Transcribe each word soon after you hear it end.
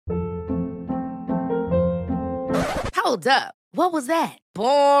Hold up. What was that?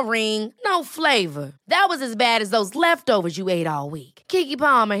 Boring. No flavor. That was as bad as those leftovers you ate all week. Keke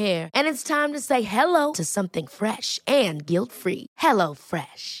Palmer here, and it's time to say hello to something fresh and guilt-free. Hello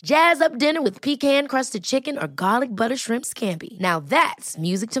Fresh. Jazz up dinner with pecan-crusted chicken or garlic butter shrimp scampi. Now that's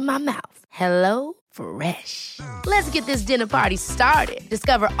music to my mouth. Hello Fresh. Let's get this dinner party started.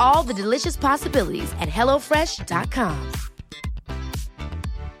 Discover all the delicious possibilities at hellofresh.com.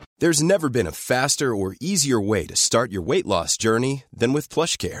 There's never been a faster or easier way to start your weight loss journey than with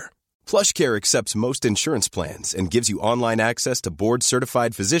PlushCare. PlushCare accepts most insurance plans and gives you online access to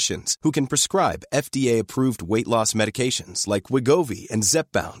board-certified physicians who can prescribe FDA-approved weight loss medications like Wegovy and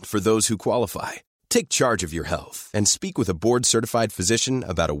Zepbound for those who qualify. Take charge of your health and speak with a board-certified physician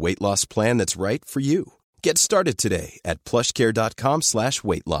about a weight loss plan that's right for you. Get started today at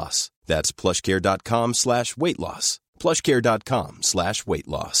plushcare.com/weight loss. That's plushcare.com/weight loss. plushcare.com/weight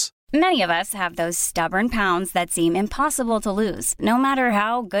loss. Many of us have those stubborn pounds that seem impossible to lose, no matter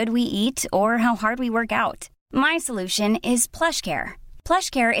how good we eat or how hard we work out. My solution is PlushCare.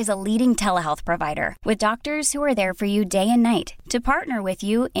 PlushCare is a leading telehealth provider with doctors who are there for you day and night to partner with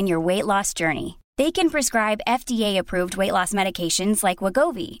you in your weight loss journey. They can prescribe FDA-approved weight loss medications like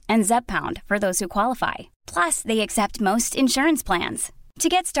Wegovy and Zepbound for those who qualify. Plus, they accept most insurance plans. To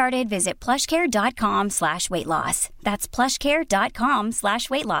get started, visit plushcare.com/weight loss. That's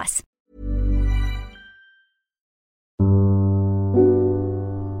plushcare.com/weight loss.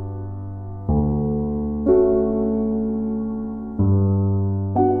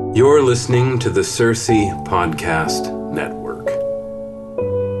 You're listening to the Circe Podcast Network.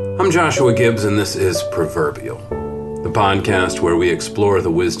 I'm Joshua Gibbs, and this is Proverbial, the podcast where we explore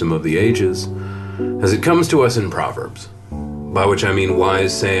the wisdom of the ages as it comes to us in Proverbs. By which I mean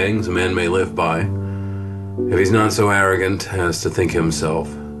wise sayings a man may live by, if he's not so arrogant as to think himself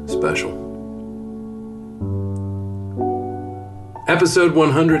special. Episode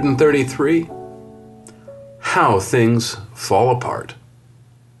 133, How Things Fall Apart.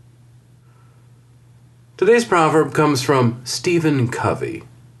 Today's proverb comes from Stephen Covey.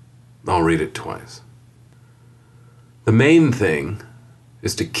 I'll read it twice. The main thing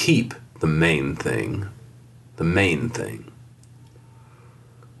is to keep the main thing the main thing.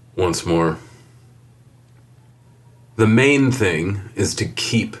 Once more. The main thing is to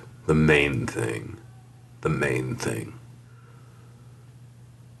keep the main thing the main thing.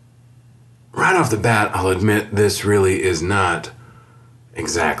 Right off the bat, I'll admit this really is not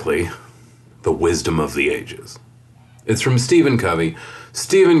exactly the wisdom of the ages. It's from Stephen Covey.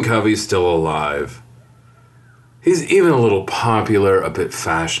 Stephen Covey's still alive. He's even a little popular, a bit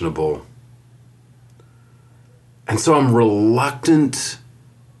fashionable. And so I'm reluctant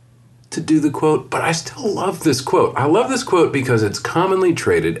to do the quote, but I still love this quote. I love this quote because it's commonly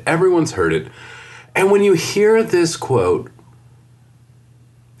traded. Everyone's heard it. And when you hear this quote,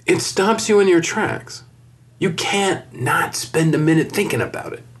 it stops you in your tracks. You can't not spend a minute thinking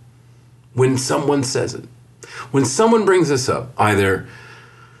about it when someone says it. When someone brings this up, either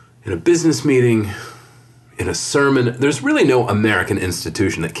in a business meeting, in a sermon, there's really no American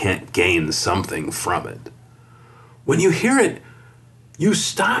institution that can't gain something from it. When you hear it, you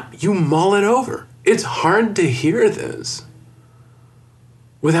stop, you mull it over. It's hard to hear this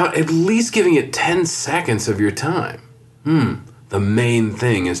without at least giving it 10 seconds of your time. The main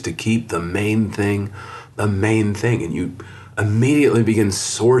thing is to keep the main thing the main thing. And you immediately begin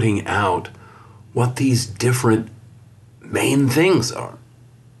sorting out what these different main things are.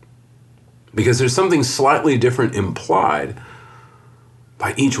 Because there's something slightly different implied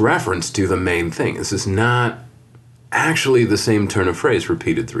by each reference to the main thing. This is not actually the same turn of phrase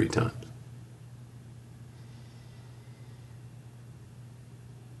repeated 3 times.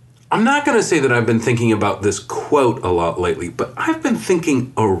 I'm not going to say that I've been thinking about this quote a lot lately, but I've been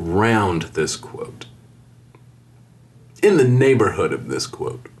thinking around this quote, in the neighborhood of this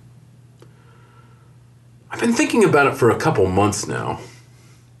quote. I've been thinking about it for a couple months now.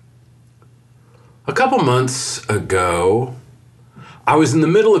 A couple months ago, I was in the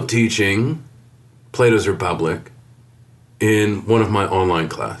middle of teaching Plato's Republic in one of my online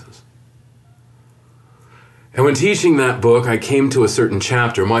classes. And when teaching that book, I came to a certain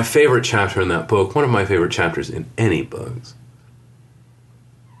chapter, my favorite chapter in that book, one of my favorite chapters in any books.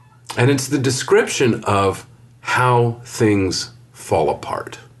 And it's the description of how things fall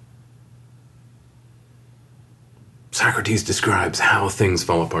apart. Socrates describes how things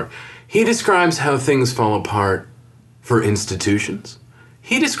fall apart. He describes how things fall apart for institutions.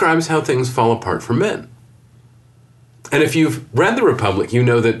 He describes how things fall apart for men. And if you've read the Republic, you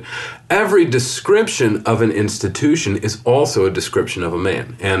know that every description of an institution is also a description of a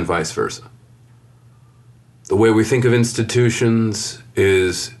man, and vice versa. The way we think of institutions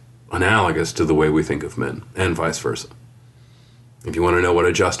is analogous to the way we think of men, and vice versa. If you want to know what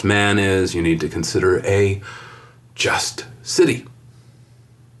a just man is, you need to consider a just city.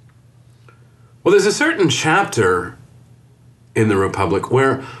 Well, there's a certain chapter in the Republic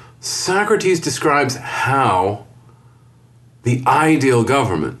where Socrates describes how the ideal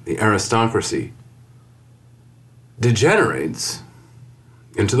government, the aristocracy, degenerates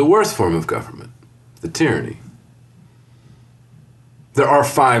into the worst form of government, the tyranny. There are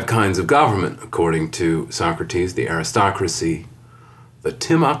 5 kinds of government, according to Socrates: the aristocracy, the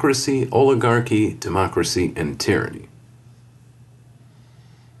timocracy, oligarchy, democracy, and tyranny.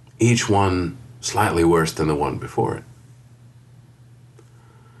 Each one slightly worse than the one before it.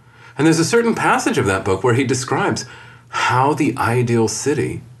 And there's a certain passage of that book where he describes how the ideal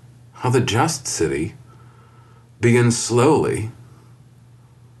city, how the just city, begins slowly,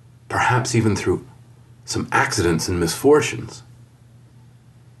 perhaps even through some accidents and misfortunes,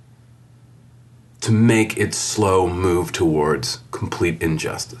 to make its slow move towards complete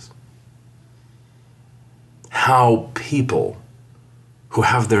injustice. How people who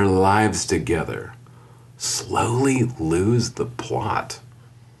have their lives together slowly lose the plot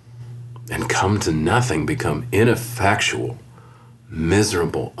and come to nothing, become ineffectual,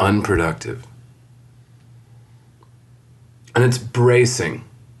 miserable, unproductive. And it's bracing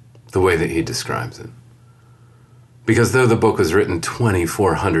the way that he describes it. Because though the book was written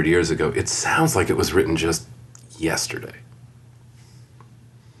 2,400 years ago, it sounds like it was written just yesterday.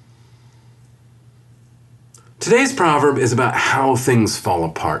 Today's proverb is about how things fall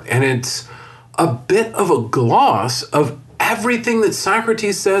apart, and it's a bit of a gloss of everything that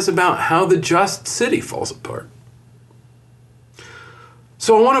Socrates says about how the just city falls apart.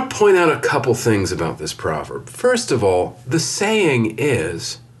 So I want to point out a couple things about this proverb. First of all, the saying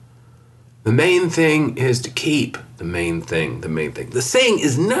is, the main thing is to keep the main thing, the main thing. The saying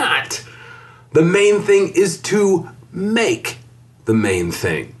is not, the main thing is to make the main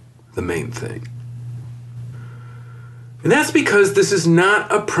thing, the main thing. And that's because this is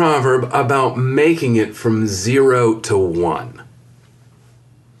not a proverb about making it from 0 to 1.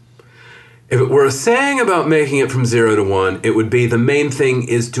 If it were a saying about making it from 0 to 1, it would be the main thing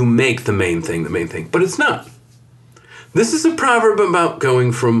is to make the main thing, the main thing. But it's not. This is a proverb about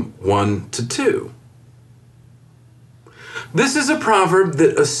going from 1 to 2. This is a proverb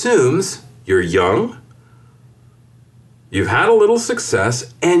that assumes you're young, you've had a little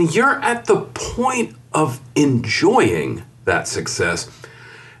success, and you're at the point of enjoying that success.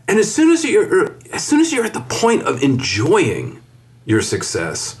 And as soon as you're at the point of enjoying your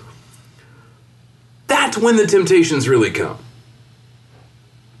success, that's when the temptations really come.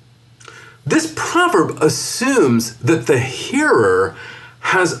 This proverb assumes that the hearer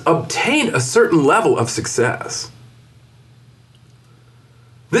has obtained a certain level of success.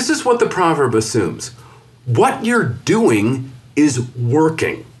 This is what the proverb assumes. What you're doing is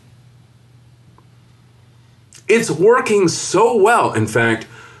working. It's working so well, in fact,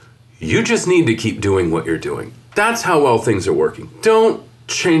 you just need to keep doing what you're doing. That's how well things are working. Don't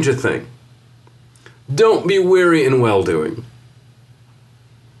change a thing. Don't be weary in well-doing.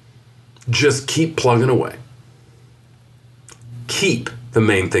 Just keep plugging away. Keep the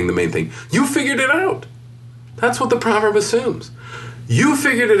main thing, the main thing. You figured it out. That's what the proverb assumes. You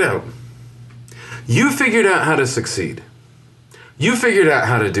figured it out. You figured out how to succeed. You figured out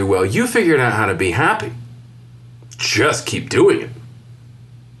how to do well. You figured out how to be happy. Just keep doing it.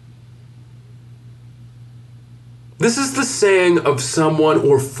 This is the saying of someone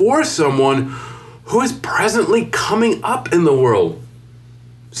or for someone who is presently coming up in the world,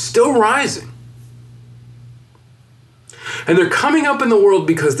 still rising. And they're coming up in the world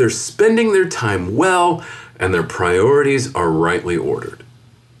because they're spending their time well and their priorities are rightly ordered.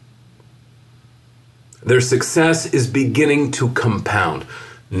 Their success is beginning to compound,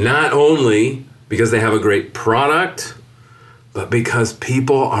 not only because they have a great product, but because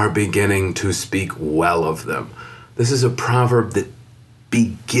people are beginning to speak well of them. This is a proverb that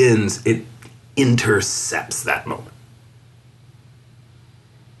begins, it intercepts that moment.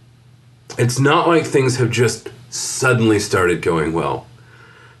 It's not like things have just suddenly started going well.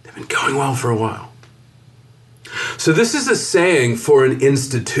 They've been going well for a while. So this is a saying for an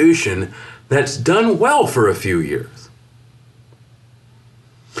institution that's done well for a few years.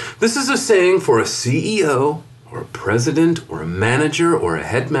 This is a saying for a CEO or a president or a manager or a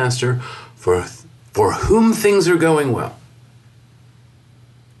headmaster for whom things are going well.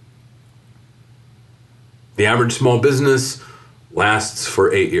 The average small business lasts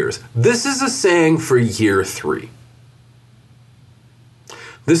for 8 years. This is a saying for year 3.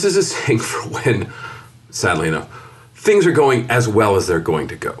 This is a saying for when sadly enough, things are going as well as they're going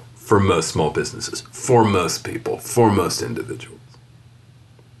to go for most small businesses, for most people, for most individuals.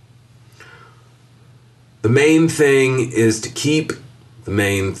 The main thing is to keep the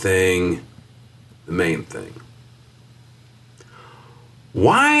main thing the main thing.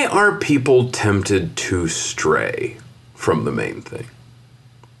 Why are people tempted to stray from the main thing?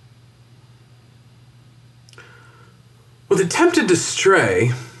 Well, they're tempted to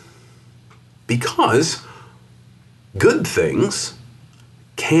stray because good things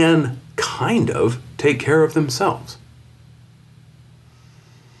can kind of take care of themselves.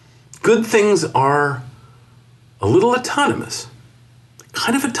 Good things are a little autonomous,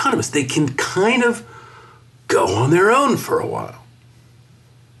 kind of autonomous. They can kind of go on their own for a while.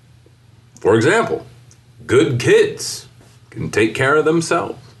 For example, good kids can take care of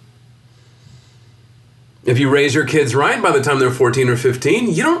themselves. If you raise your kids right, by the time they're 14 or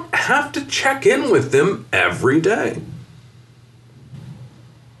 15, you don't have to check in with them every day.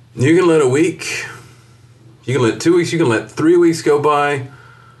 You can let a week, you can let 2 weeks, you can let 3 weeks go by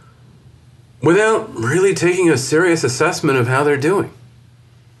without really taking a serious assessment of how they're doing.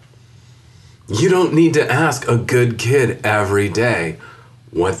 You don't need to ask a good kid every day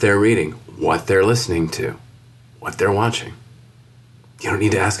what they're reading, what they're listening to, what they're watching. You don't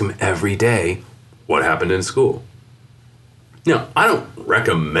need to ask them every day what happened in school. Now, I don't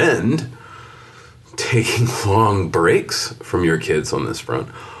recommend taking long breaks from your kids on this front.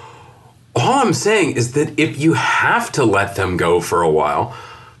 All I'm saying is that if you have to let them go for a while,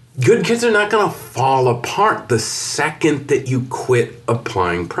 good kids are not going to fall apart the second that you quit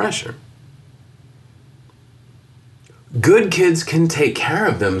applying pressure. Good kids can take care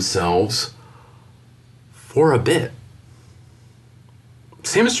of themselves for a bit.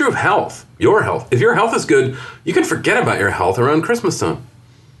 Same is true of health, your health. If your health is good, you can forget about your health around Christmas time.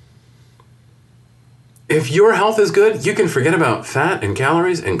 If your health is good, you can forget about fat and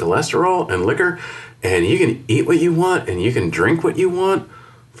calories and cholesterol and liquor, and you can eat what you want and you can drink what you want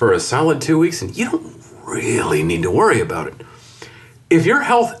for a solid 2 weeks, and you don't really need to worry about it. If your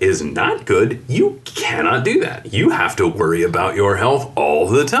health is not good, you cannot do that. You have to worry about your health all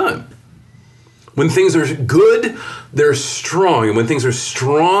the time. When things are good, they're strong. And when things are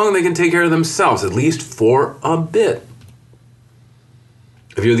strong, they can take care of themselves, at least for a bit.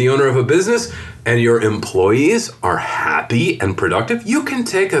 If you're the owner of a business and your employees are happy and productive, you can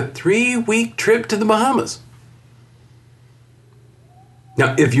take a 3-week trip to the Bahamas.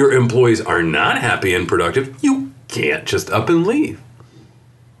 Now, if your employees are not happy and productive, you can't just up and leave.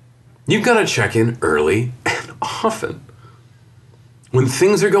 You've got to check in early and often. When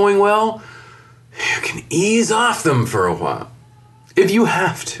things are going well, you can ease off them for a while, if you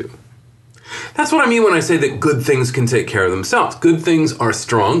have to. That's what I mean when I say that good things can take care of themselves. Good things are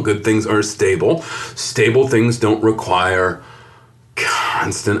strong, good things are stable. Stable things don't require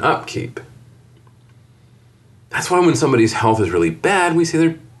constant upkeep. That's why when somebody's health is really bad, we say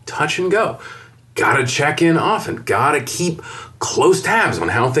they're touch and go. Gotta check in often, gotta keep close tabs on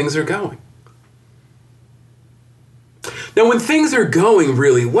how things are going. Now, when things are going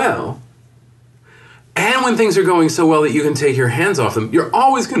really well, and when things are going so well that you can take your hands off them, you're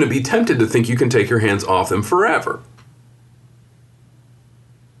always going to be tempted to think you can take your hands off them forever.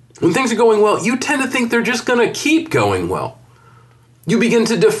 When things are going well, you tend to think they're just going to keep going well. You begin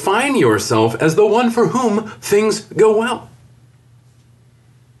to define yourself as the one for whom things go well.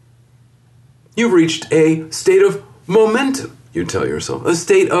 You've reached a state of momentum, you tell yourself, a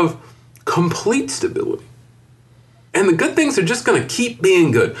state of complete stability. And the good things are just going to keep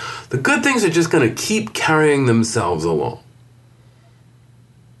being good. The good things are just going to keep carrying themselves along.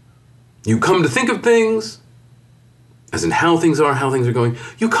 You come to think of things, as in how things are going.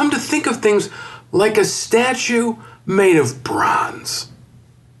 You come to think of things like a statue made of bronze.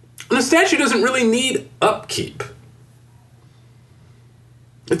 And a statue doesn't really need upkeep.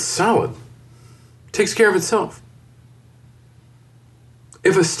 It's solid. It takes care of itself.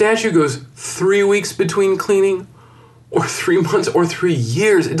 If a statue goes 3 weeks between cleaning, or 3 months, or 3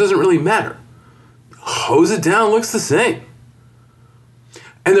 years, it doesn't really matter. Hose it down, looks the same.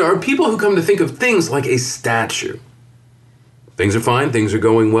 And there are people who come to think of things like a statue. Things are fine, things are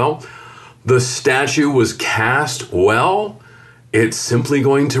going well. The statue was cast well. It's simply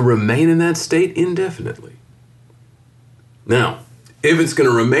going to remain in that state indefinitely. Now, if it's going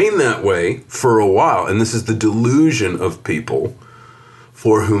to remain that way for a while, and this is the delusion of people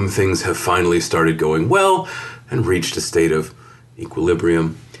for whom things have finally started going well, and reached a state of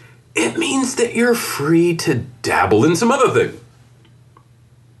equilibrium, it means that you're free to dabble in some other thing.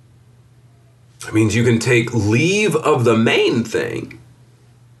 It means you can take leave of the main thing,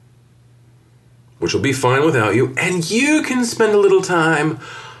 which will be fine without you, and you can spend a little time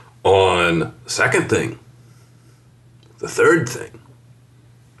on the second thing, the third thing.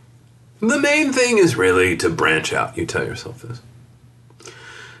 The main thing is really to branch out, you tell yourself this.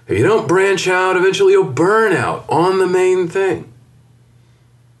 If you don't branch out, eventually you'll burn out on the main thing.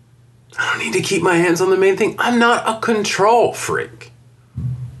 I don't need to keep my hands on the main thing. I'm not a control freak.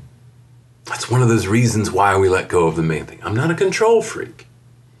 That's one of those reasons why we let go of the main thing. I'm not a control freak.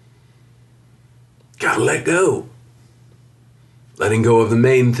 Gotta let go. Letting go of the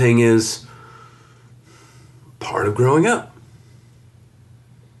main thing is part of growing up.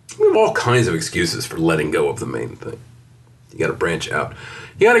 We have all kinds of excuses for letting go of the main thing. You gotta branch out.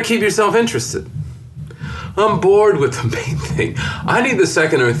 You gotta keep yourself interested. I'm bored with the main thing. I need the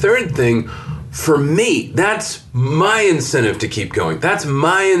second or third thing. For me, that's my incentive to keep going. That's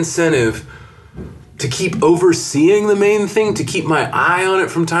my incentive to keep overseeing the main thing, to keep my eye on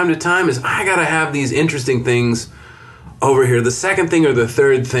it from time to time, is I gotta have these interesting things over here, the second thing or the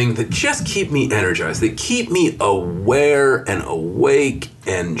third thing, that just keep me energized, that keep me aware and awake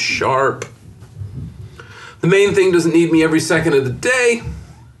and sharp. The main thing doesn't need me every second of the day,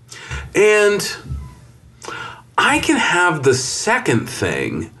 and I can have the second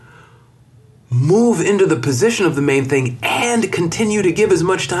thing move into the position of the main thing and continue to give as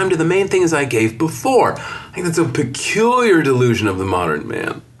much time to the main thing as I gave before. I think that's a peculiar delusion of the modern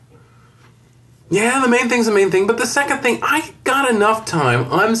man. Yeah, the main thing's the main thing, but the second thing, I got enough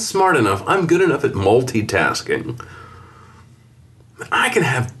time, I'm smart enough, I'm good enough at multitasking. I can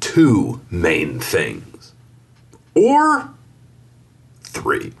have two main things, or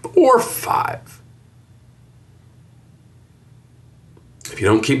 3, or 5. If you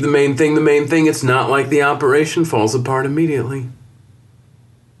don't keep the main thing, it's not like the operation falls apart immediately.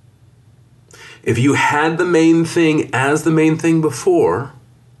 If you had the main thing as the main thing before,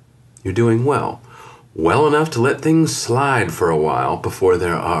 you're doing well. Well enough to let things slide for a while before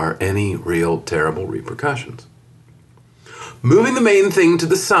there are any real terrible repercussions. Moving the main thing to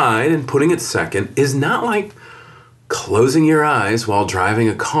the side and putting it second is not like closing your eyes while driving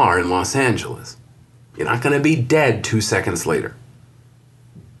a car in Los Angeles. You're not going to be dead 2 seconds later.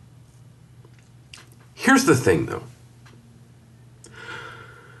 Here's the thing, though.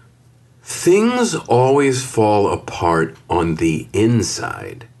 Things always fall apart on the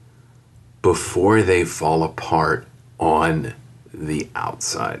inside before they fall apart on the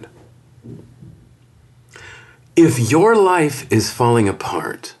outside. If your life is falling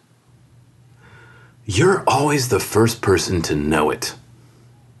apart, you're always the first person to know it.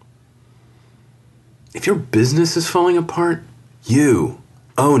 If your business is falling apart, you,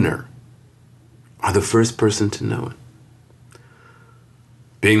 owner, are the first person to know it.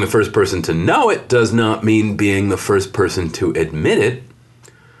 Being the first person to know it does not mean being the first person to admit it.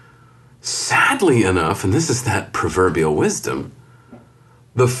 Sadly enough, and this is that proverbial wisdom,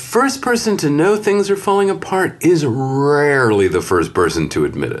 the first person to know things are falling apart is rarely the first person to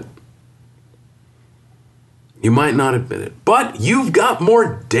admit it. You might not admit it, but you've got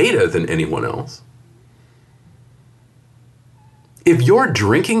more data than anyone else. If your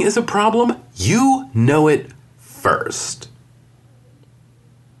drinking is a problem, you know it first.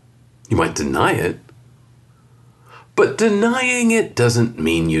 You might deny it, but denying it doesn't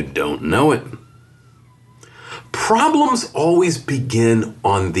mean you don't know it. Problems always begin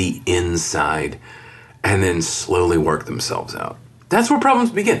on the inside and then slowly work themselves out. That's where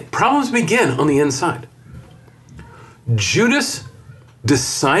problems begin. Problems begin on the inside. Judas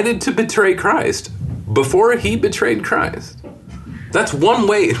decided to betray Christ before he betrayed Christ. That's one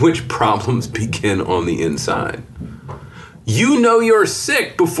way in which problems begin on the inside. You know you're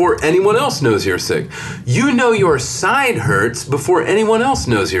sick before anyone else knows you're sick. You know your side hurts before anyone else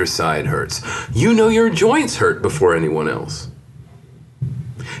knows your side hurts. You know your joints hurt before anyone else.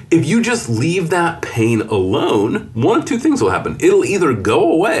 If you just leave that pain alone, one of two things will happen. It'll either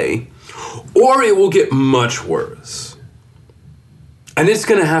go away or it will get much worse. And it's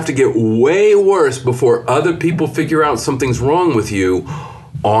going to have to get way worse before other people figure out something's wrong with you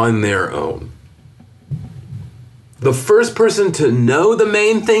on their own. The first person to know the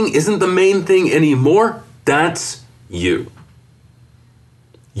main thing isn't the main thing anymore. That's you.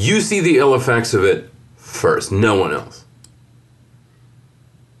 You see the ill effects of it first, no one else.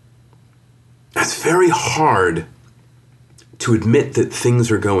 That's very hard to admit that things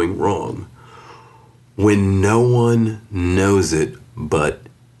are going wrong when no one knows it but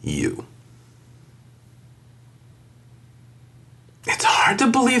you. It's hard to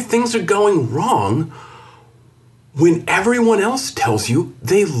believe things are going wrong when everyone else tells you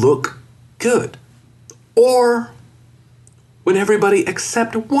they look good. Or when everybody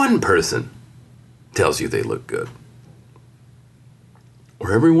except one person tells you they look good.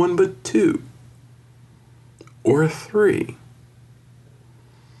 Or everyone but 2. Or 3.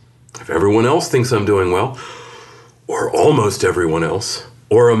 If everyone else thinks I'm doing well, or almost everyone else,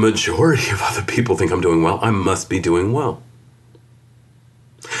 or a majority of other people think I'm doing well, I must be doing well.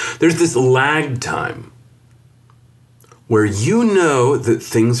 There's this lag time where you know that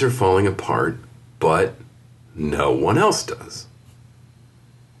things are falling apart, but no one else does.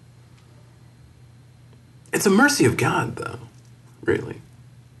 It's a mercy of God, though, really.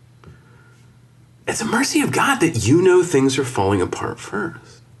 It's a mercy of God that you know things are falling apart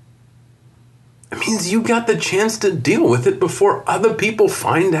first. It means you got the chance to deal with it before other people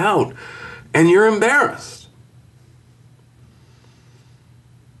find out and you're embarrassed.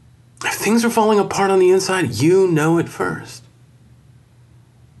 If things are falling apart on the inside, you know it first.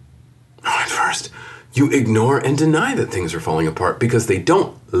 At first, you ignore and deny that things are falling apart because they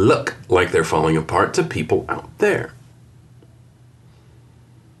don't look like they're falling apart to people out there.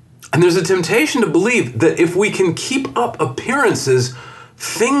 And there's a temptation to believe that if we can keep up appearances,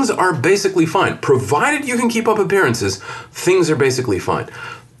 things are basically fine. Provided you can keep up appearances, things are basically fine.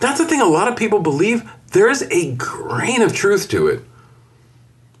 That's the thing a lot of people believe. There is a grain of truth to it.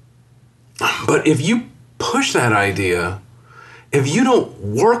 But if you push that idea, if you don't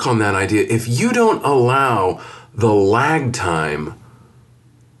work on that idea, if you don't allow the lag time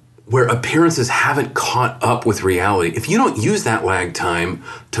where appearances haven't caught up with reality, if you don't use that lag time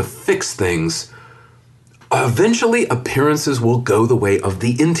to fix things, eventually appearances will go the way of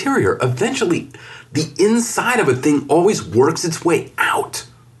the interior. Eventually, the inside of a thing always works its way out.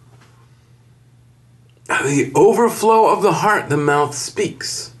 The overflow of the heart, the mouth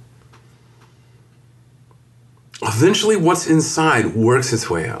speaks. Eventually, what's inside works its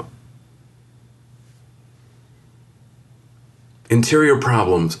way out. Interior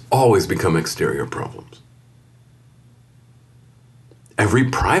problems always become exterior problems. Every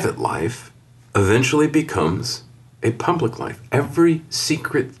private life eventually becomes a public life. Every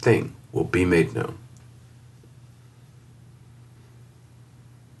secret thing will be made known.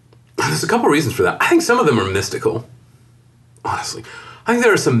 There's a couple reasons for that. I think some of them are mystical, honestly. I think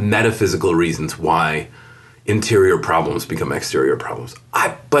there are some metaphysical reasons why interior problems become exterior problems.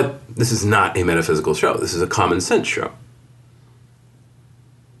 But this is not a metaphysical show. This is a common sense show.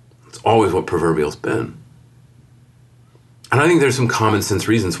 It's always what Proverbial's been. And I think there's some common sense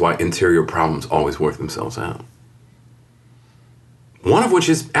reasons why interior problems always work themselves out. One of which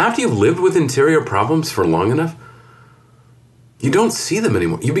is, after you've lived with interior problems for long enough, you don't see them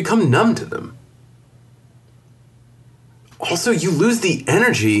anymore. You become numb to them. Also, you lose the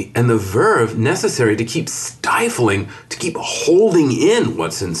energy and the verve necessary to keep stifling, to keep holding in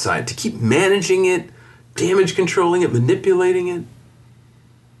what's inside, to keep managing it, damage controlling it, manipulating it.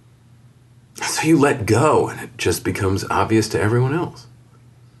 So you let go, and it just becomes obvious to everyone else.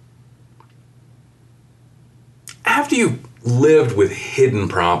 After you've lived with hidden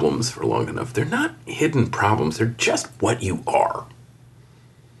problems for long enough, they're not hidden problems, they're just what you are.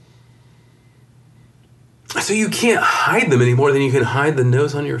 So you can't hide them any more than you can hide the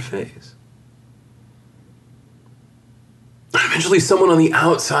nose on your face. Eventually, someone on the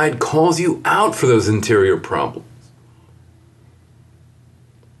outside calls you out for those interior problems.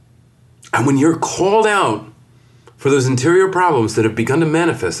 And when you're called out for those interior problems that have begun to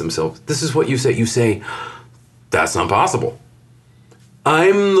manifest themselves, this is what you say. You say, that's not possible.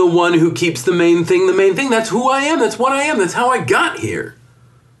 I'm the one who keeps the main thing the main thing. That's who I am. That's what I am. That's how I got here.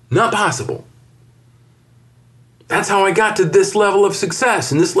 Not possible. That's how I got to this level of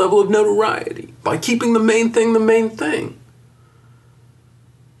success and this level of notoriety, by keeping the main thing the main thing.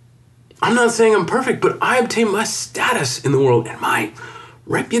 I'm not saying I'm perfect, but I obtained my status in the world and my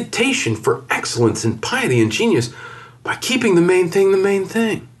reputation for excellence and piety and genius by keeping the main thing the main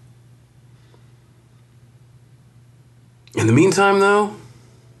thing. In the meantime, though,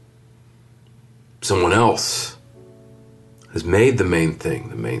 someone else has made the main thing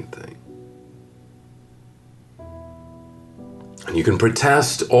the main thing. And you can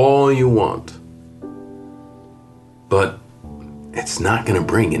protest all you want, but it's not going to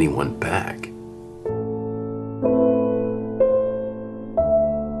bring anyone back.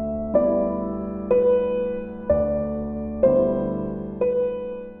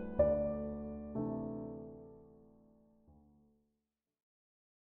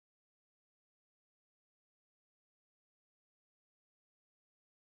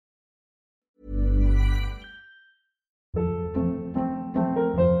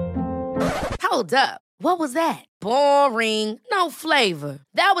 Hold up. What was that? Boring. No flavor.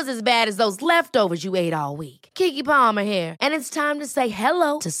 That was as bad as those leftovers you ate all week. Keke Palmer here, and it's time to say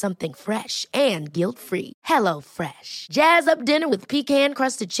hello to something fresh and guilt-free. Hello Fresh. Jazz up dinner with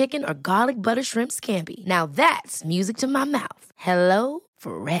pecan-crusted chicken or garlic butter shrimp scampi. Now that's music to my mouth. Hello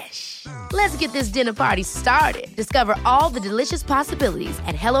Fresh. Let's get this dinner party started. Discover all the delicious possibilities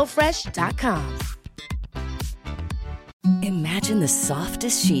at HelloFresh.com. Imagine the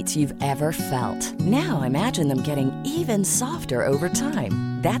softest sheets you've ever felt. Now imagine them getting even softer over time.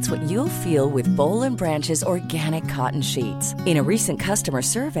 That's what you'll feel with Boll & Branch's organic cotton sheets. In a recent customer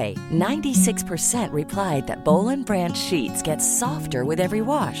survey, 96% replied that Boll & Branch sheets get softer with every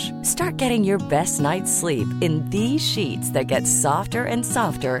wash. Start getting your best night's sleep in these sheets that get softer and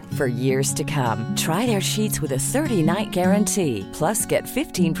softer for years to come. Try their sheets with a 30-night guarantee. Plus, get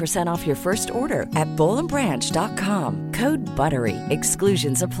 15% off your first order at bollandbranch.com. Code BUTTERY.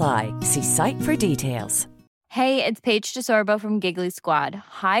 Exclusions apply. See site for details. Hey, it's Paige DeSorbo from Giggly Squad.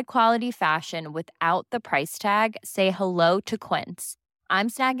 High quality fashion without the price tag. Say hello to Quince. I'm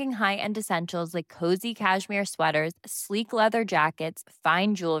snagging high-end essentials like cozy cashmere sweaters, sleek leather jackets,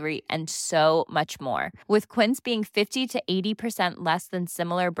 fine jewelry, and so much more. With Quince being 50 to 80% less than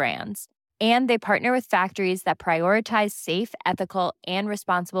similar brands. And they partner with factories that prioritize safe, ethical, and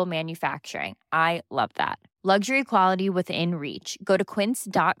responsible manufacturing. I love that. Luxury quality within reach. Go to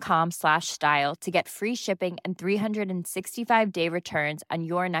quince.com/style to get free shipping and 365-day returns on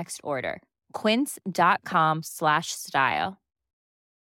your next order. Quince.com/style.